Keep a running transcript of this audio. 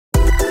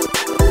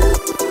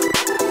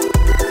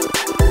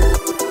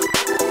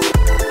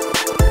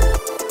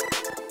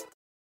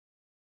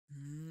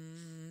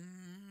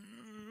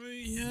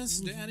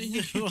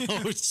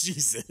Oh,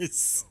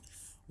 Jesus.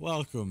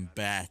 Welcome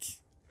back.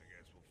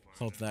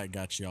 Hope that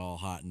got you all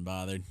hot and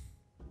bothered.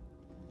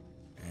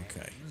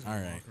 Okay,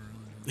 alright.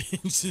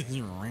 She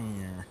had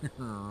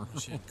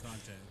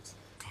contacts.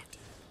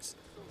 Contacts.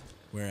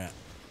 Where at?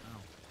 Ow.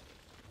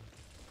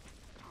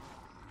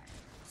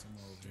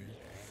 Somewhere over here.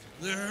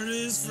 There it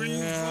is for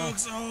you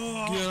folks!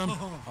 Oh! Get him.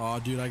 Oh,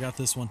 dude, I got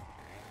this one.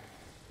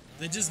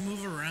 They just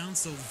move around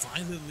so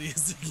violently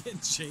as to get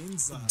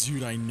chainsawed.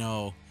 Dude, I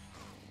know.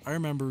 I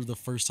remember the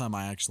first time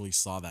I actually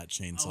saw that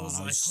chainsaw. I was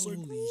and I was like,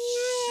 like, holy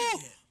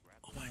shit!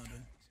 Oh my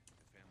god.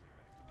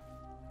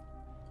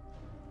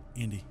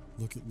 Andy,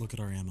 look at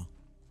our ammo.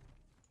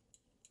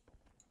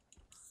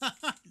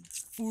 It's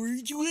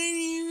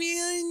 420,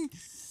 man.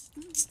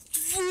 It's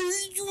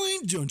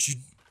 420. Don't you?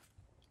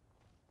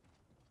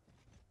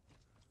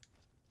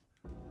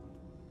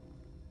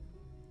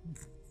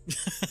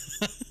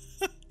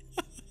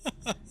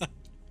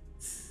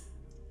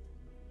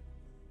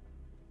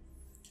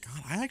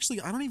 God,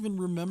 I don't even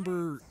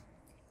remember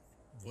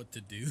What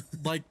to do?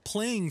 like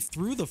playing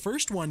through the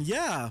first one.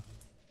 Yeah.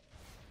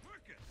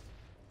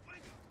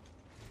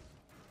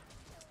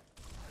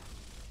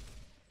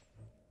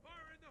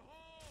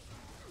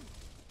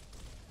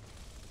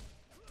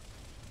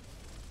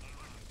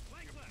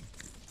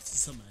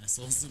 Some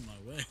assholes in my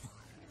way.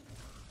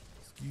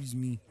 Excuse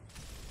me.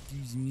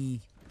 Excuse me.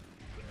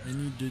 I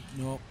need to...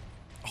 No.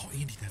 Oh,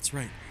 Andy, that's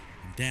right.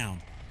 I'm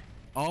down.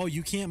 Oh,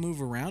 you can't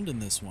move around in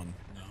this one.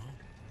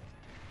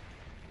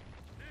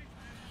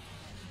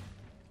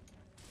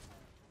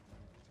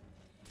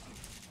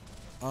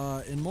 No.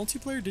 In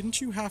multiplayer,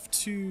 didn't you have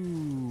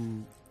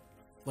to...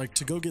 Like,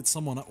 to go get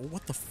someone...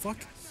 What the fuck?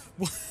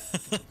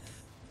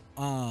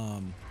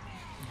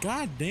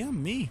 God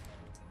damn me.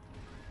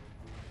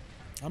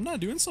 I'm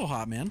not doing so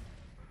hot, man.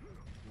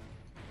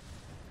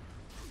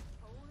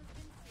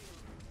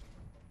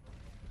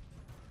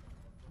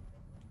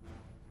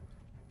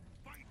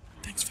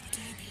 Thanks for the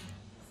candy.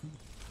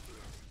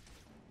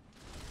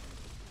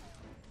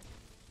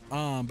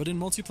 But in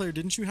multiplayer,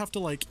 didn't you have to,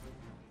 like,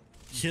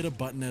 hit a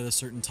button at a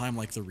certain time,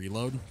 like the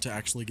reload, to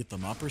actually get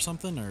them up or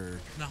something, or...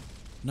 No.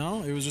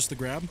 No? It was just the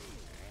grab?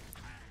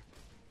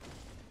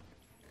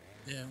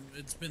 Yeah,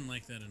 it's been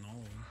like that in all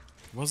of them.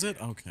 Was it?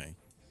 Okay.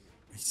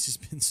 It's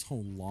just been so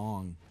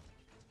long.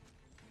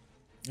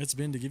 It's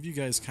been, to give you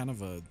guys kind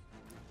of an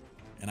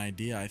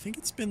idea, I think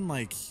it's been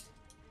like...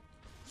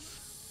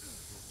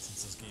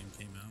 Since this game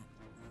came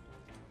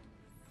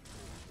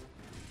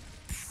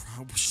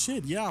out.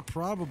 Shit, yeah,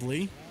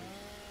 probably.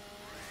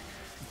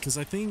 Because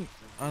I think,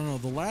 I don't know,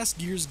 the last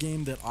Gears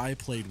game that I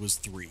played was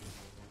 3.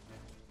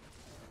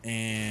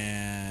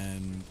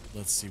 And,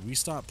 let's see, we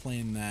stopped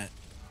playing that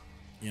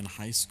in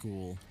high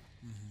school.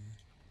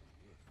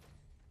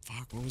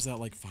 Fuck, what was that,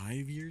 like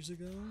 5 years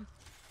ago?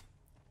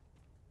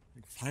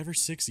 Like 5 or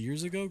 6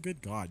 years ago?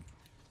 Good God.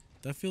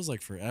 That feels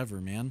like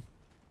forever, man.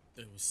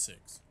 It was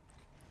 6.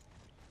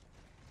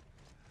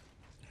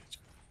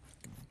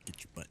 Come on,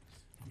 get your butt.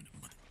 I'm in a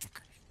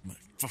motherfucker.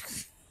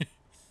 Motherfucker.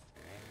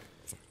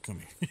 Fuck, come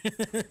here.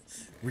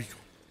 Where you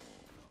going?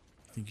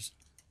 I think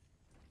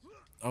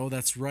oh,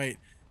 that's right.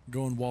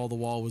 Going wall to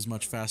wall was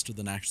much faster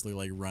than actually,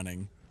 like,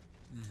 running.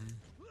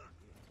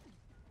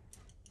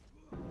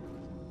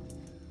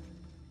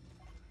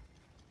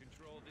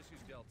 Control, this is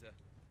Delta.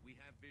 We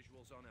have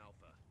visuals on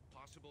Alpha.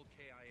 Possible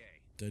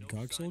KIA. Dead No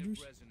cog sign of soldiers?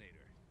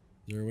 resonator.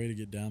 Is there a way to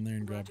get down there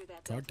and grab Roger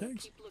that, cog Delta.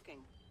 tags? Keep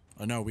looking.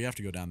 Oh, no, we have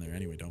to go down there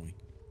anyway, don't we?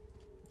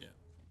 Yeah.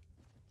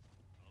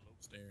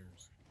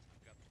 Stairs.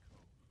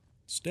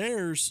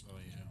 Stairs! Oh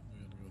yeah, we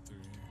had to go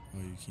through here.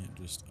 Oh, you can't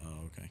just...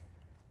 Oh, okay.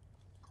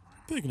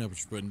 Picking up what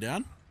you're putting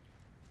down.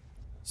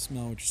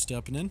 Smell what you're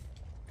stepping in.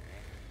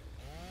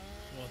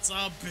 What's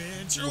up,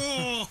 bitch?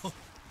 Oh!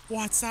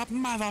 What's up,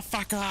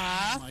 motherfucker?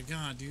 Oh my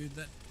god, dude,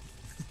 that...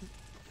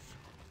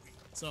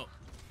 So,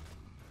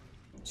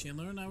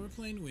 Chandler and I were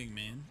playing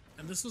Wingman,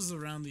 and this was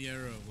around the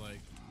era of, like,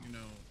 you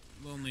know,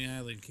 Lonely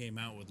Island came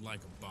out with Like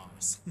a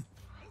Boss.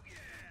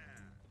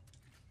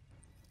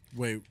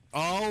 Wait.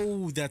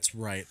 Oh, that's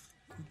right.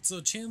 So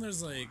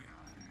Chandler's, like,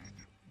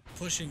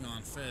 pushing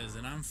on Fez,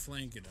 and I'm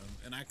flanking him,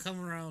 and I come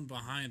around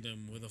behind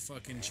him with a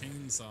fucking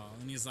chainsaw,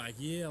 and he's like,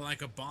 yeah,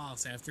 like a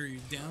boss, after he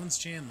downs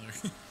Chandler.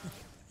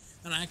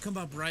 And I come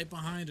up right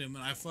behind him,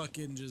 and I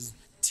fucking just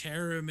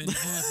tear him in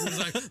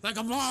half. He's like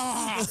a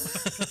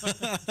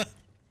boss!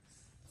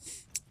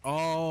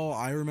 Oh,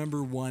 I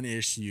remember one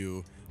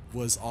issue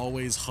was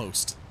always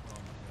host.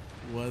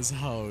 Was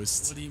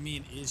host. What do you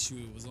mean issue?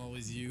 It was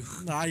always you.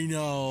 I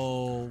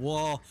know.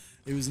 Well,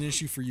 it was an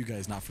issue for you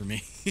guys, not for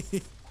me.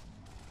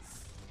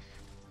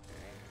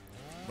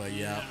 But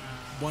yeah,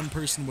 one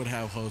person would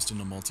have host in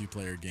a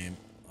multiplayer game.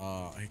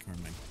 Hey,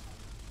 Carmine.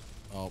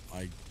 Oh,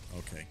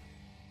 okay.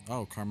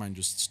 Oh, Carmine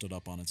just stood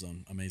up on its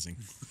own. Amazing.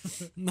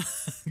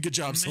 Good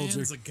job, soldier.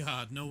 Man's a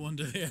god. No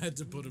wonder they had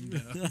to put him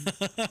down.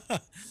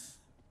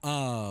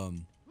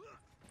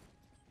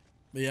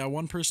 But yeah,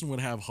 one person would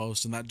have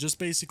host, and that just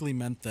basically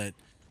meant that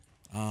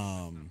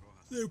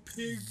They're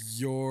pig.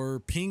 your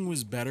ping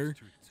was better,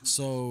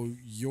 so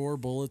your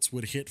bullets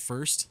would hit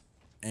first,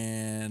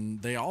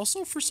 and they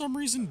also, for some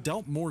reason,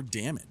 dealt more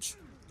damage.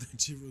 That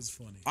shit was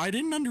funny. I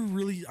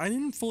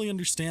didn't fully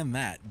understand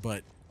that,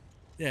 but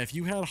yeah, if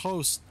you had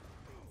host,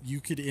 you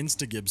could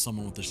insta-gib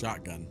someone with a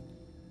shotgun.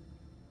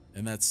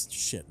 And that's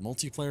shit.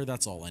 Multiplayer,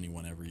 that's all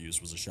anyone ever used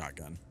was a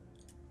shotgun.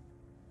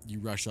 You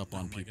rush up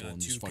on people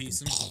and just fucking...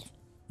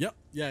 Yep,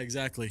 yeah,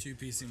 exactly.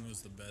 Two-piecing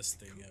was the best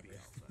thing ever.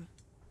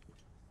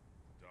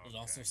 It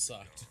also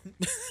sucked.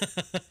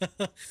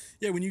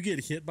 Yeah, when you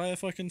get hit by a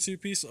fucking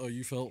two-piece, oh,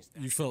 you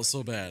felt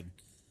so bad.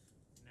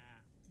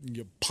 You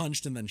get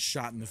punched and then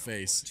shot in the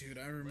face. Dude,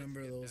 I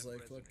remember those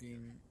like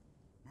fucking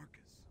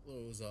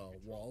those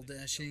wall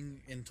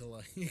dashing into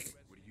like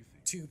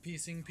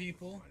two-piecing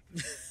people.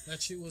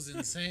 That shit was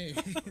insane.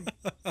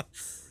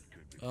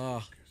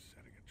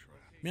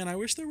 Man, I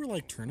wish there were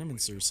like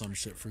tournaments or some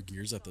shit for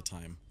Gears at the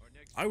time.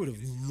 I would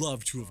have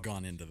loved to have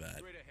gone into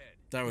that.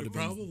 That would have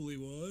been... probably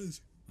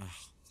was.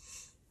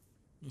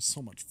 It was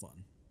so much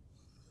fun.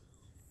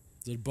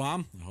 Did it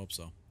bomb? I hope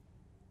so.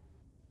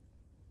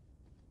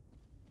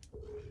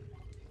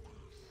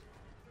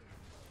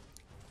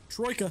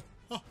 Troika.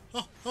 Bro,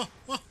 I'll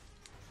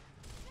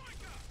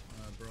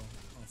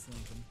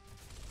flank him.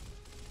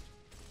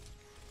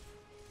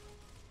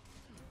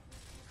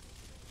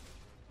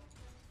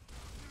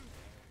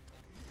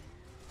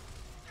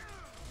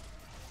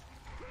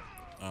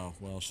 Oh,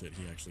 well, shit,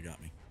 he actually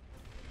got me.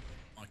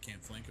 I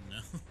can't flank him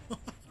now.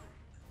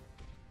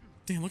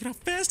 Damn, look at how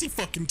fast he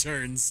fucking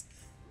turns.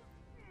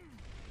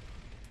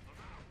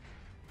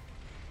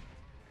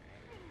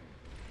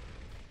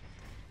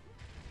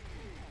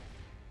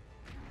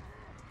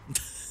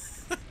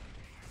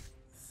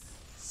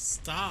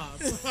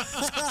 Stop.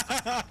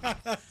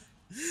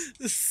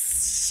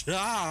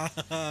 Stop.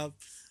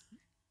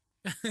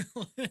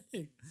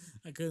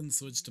 I couldn't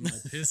switch to my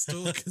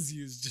pistol because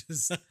he was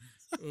just...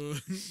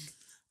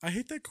 I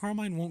hate that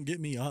Carmine won't get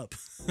me up.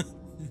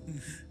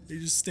 He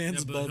just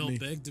stands but above he'll me.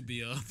 beg to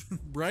be up.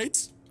 Right?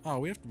 Oh,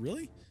 we have to...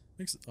 Really?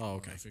 Oh,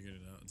 okay. I figured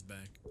it out. It's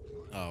back.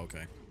 Oh,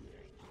 okay.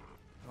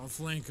 I'll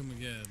flank him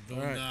again. Don't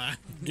All right. die.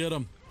 Get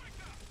him.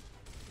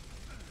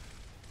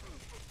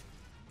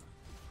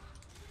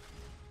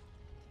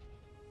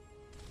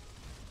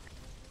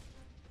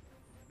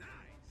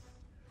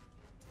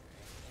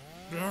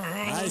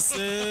 Nice.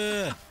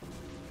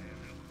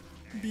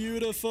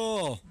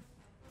 Beautiful.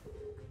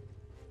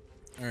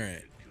 All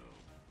right.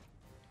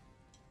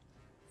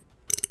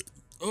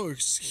 Oh,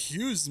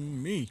 excuse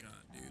me. God,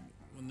 dude.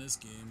 When this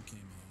game came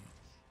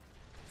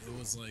out, it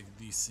was like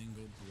the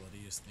single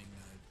bloodiest thing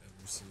I've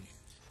ever seen.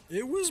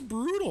 It was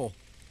brutal.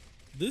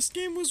 This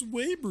game was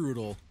way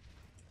brutal.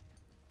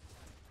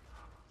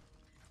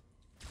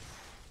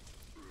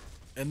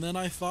 And then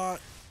I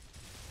thought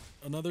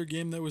another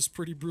game that was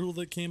pretty brutal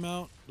that came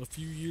out a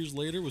few years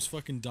later was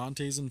fucking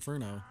Dante's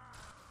Inferno.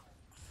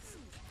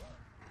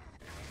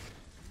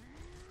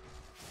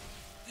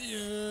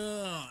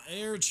 Yeah,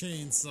 air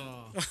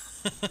chainsaw.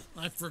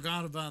 I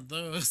forgot about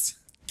those.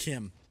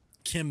 Kim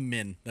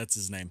Min, that's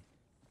his name.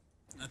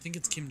 I think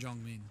it's Kim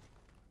Jong-min.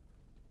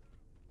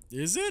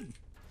 Is it?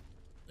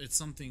 It's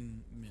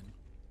something Min.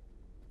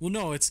 Well,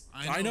 no, it's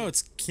I know know.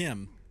 it's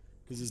Kim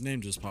because his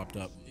name just popped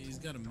up. He's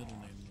got a middle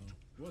name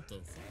though. What the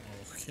fuck?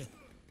 Oh, okay.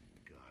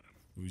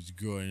 What's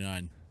going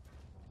on?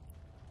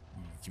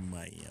 Use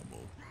my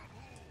ammo.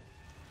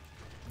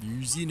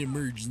 Use an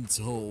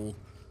emergency hole.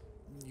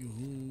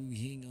 Oh,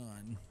 hang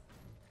on.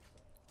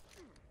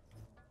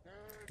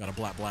 Got a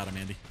blat him,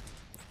 Andy.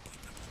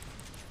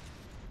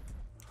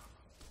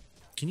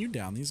 Can you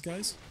down these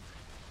guys?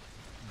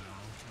 No,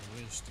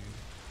 I wish, dude.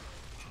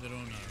 They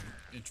don't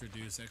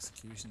introduce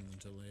executions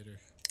until later.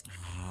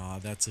 Ah,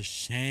 that's a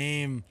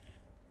shame.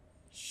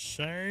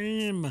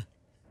 Shame.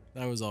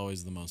 That was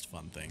always the most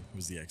fun thing,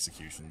 was the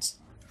executions.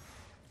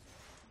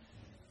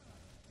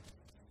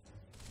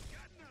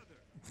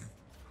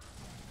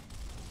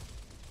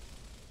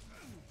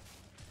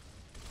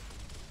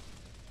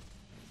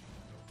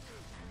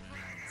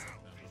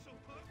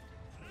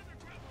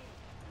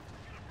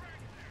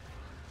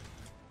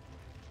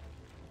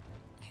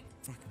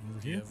 Fucking over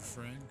Do you here. have a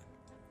frag?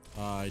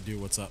 I do.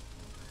 What's up?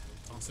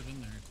 Toss it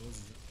in there. It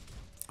closes it.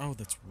 Oh,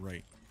 that's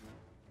right.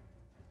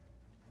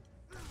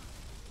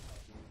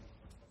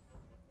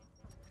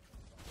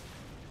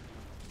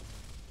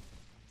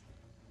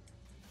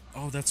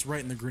 Oh, that's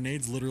right. And the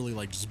grenades literally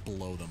like just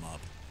blow them up.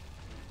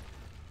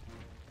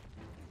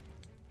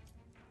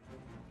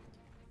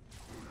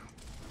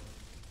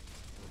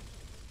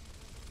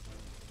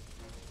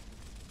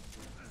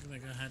 I feel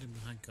like I had him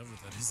behind cover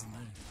that isn't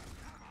there.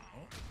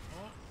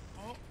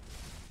 Oh.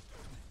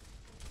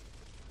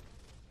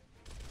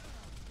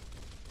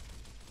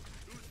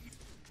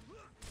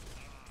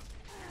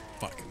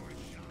 Fuck.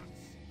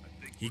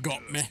 He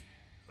got me.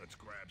 Let's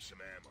grab some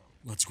ammo.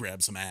 Let's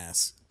grab some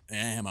ass.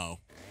 Ammo.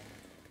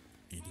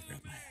 Andy,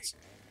 grab my ass.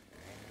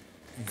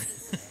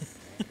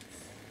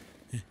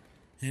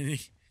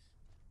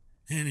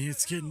 Andy,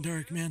 it's getting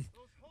dark, man.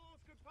 Those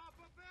holes could pop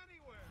up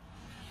anywhere.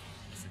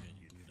 I forget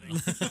you do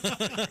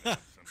that.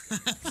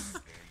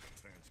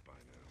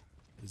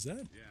 Is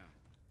that? Yeah.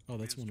 Oh,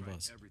 that's one of tried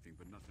us. Everything,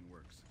 but nothing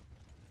works.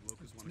 If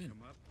locusts It's want to me.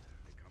 come up,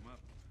 they come up.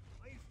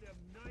 I used to have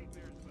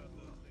nightmares about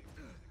those things.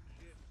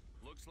 Shit.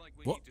 Looks like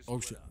we What? need to Oh,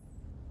 split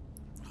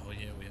shit. Oh up.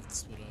 yeah, we have to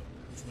split up.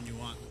 Which one you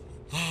want?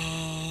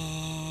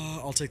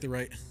 I'll take the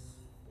right.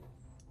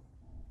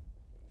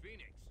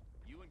 Phoenix,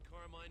 you and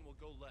Carmine will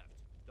go left.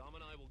 Dom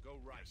and I will go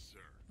right. Yes,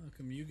 sir. How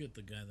come you get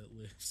the guy that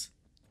lives?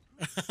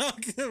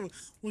 Okay,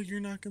 well, you're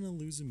not gonna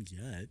lose him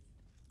yet.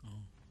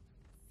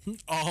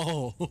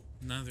 Oh, Oh.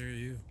 neither are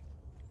you.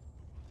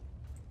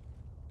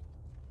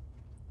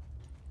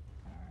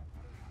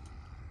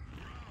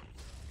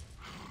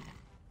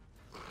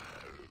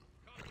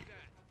 Copy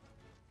that.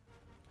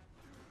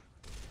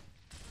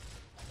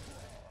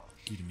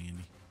 Get him,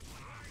 Andy.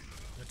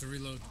 Have to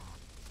reload.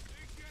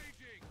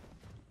 Engaging.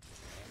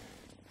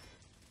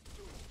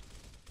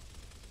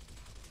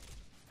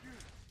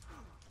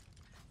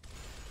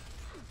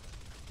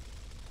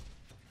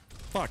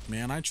 Fuck,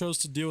 man. I chose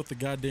to deal with the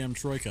goddamn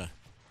Troika.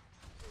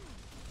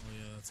 Oh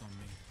yeah, that's on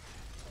me.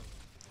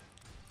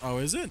 Oh,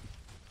 is it?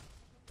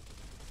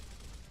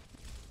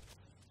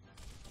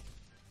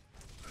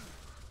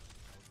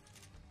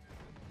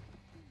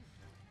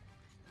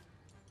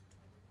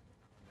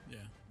 Yeah,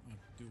 I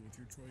have to deal with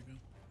your Troika.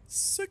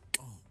 Sick.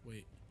 Oh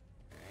wait.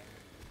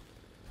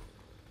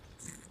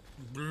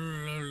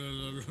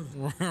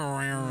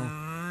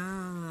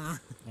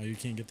 Oh, you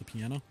can't get the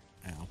piano?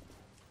 Ow.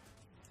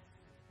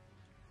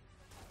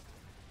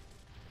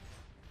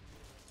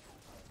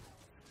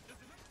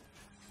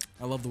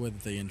 I love the way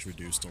that they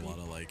introduced a lot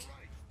of, like,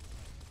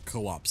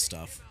 co-op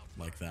stuff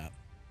like that.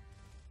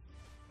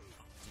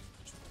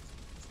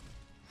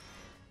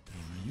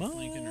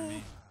 Flanking or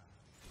me?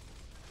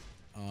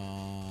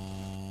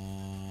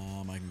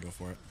 I can go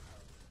for it.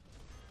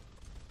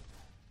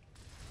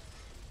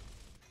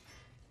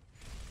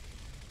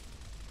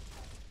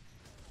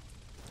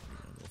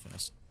 Real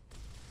fast.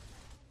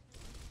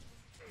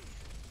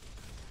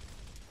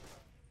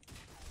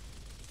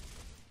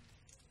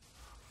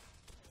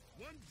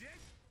 One dead.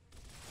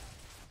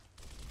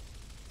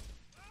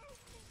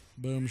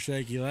 Boom,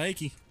 shaky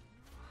likey.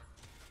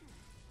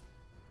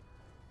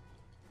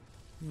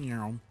 Meow.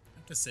 I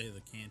have to say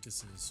the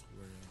Cantuses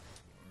were,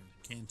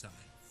 or Canti,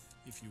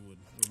 if you would,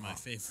 were my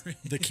favorite.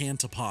 The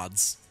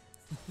Cantapods.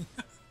 I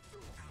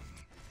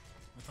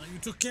thought you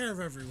took care of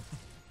everyone.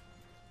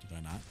 Did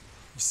I not?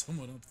 There's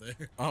someone up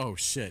there. Oh,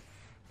 shit.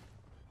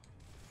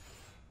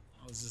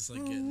 I was just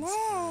like getting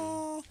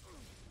Hello?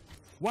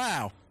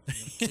 Wow.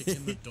 screwed.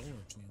 Kicking the door,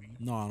 Chandler.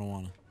 No, I don't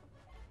want to.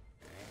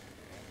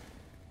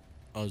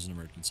 Oh, there's an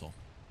emergent soul.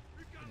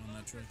 Put on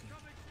that Troika.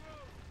 Coming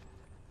through.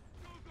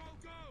 Go, go,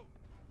 go.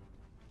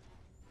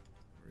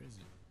 Where is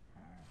it?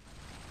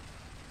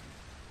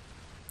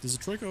 Does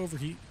the Troika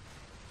overheat?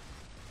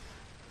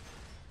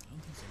 I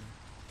don't think so.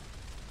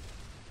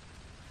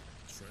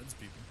 Shreds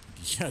people.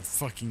 Yeah, it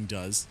fucking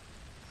does.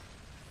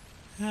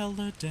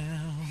 Hella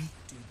down.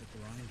 Dude, the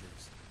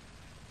grinders.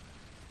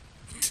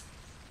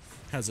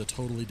 Has a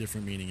totally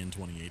different meaning in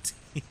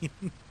 2018. Good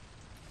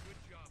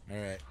job.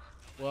 Alright.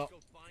 Well, Go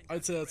find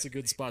I'd say that's a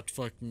good spot to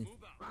fucking Move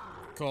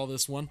out. call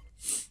this one.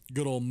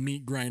 Good old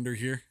meat grinder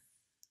here.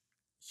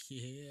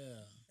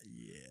 Yeah.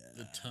 Yeah.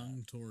 The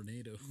tongue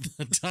tornado.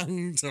 The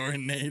tongue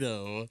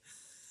tornado.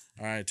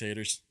 Alright,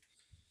 taters.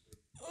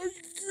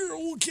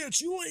 We'll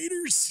catch you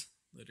laters.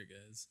 Later,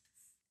 guys.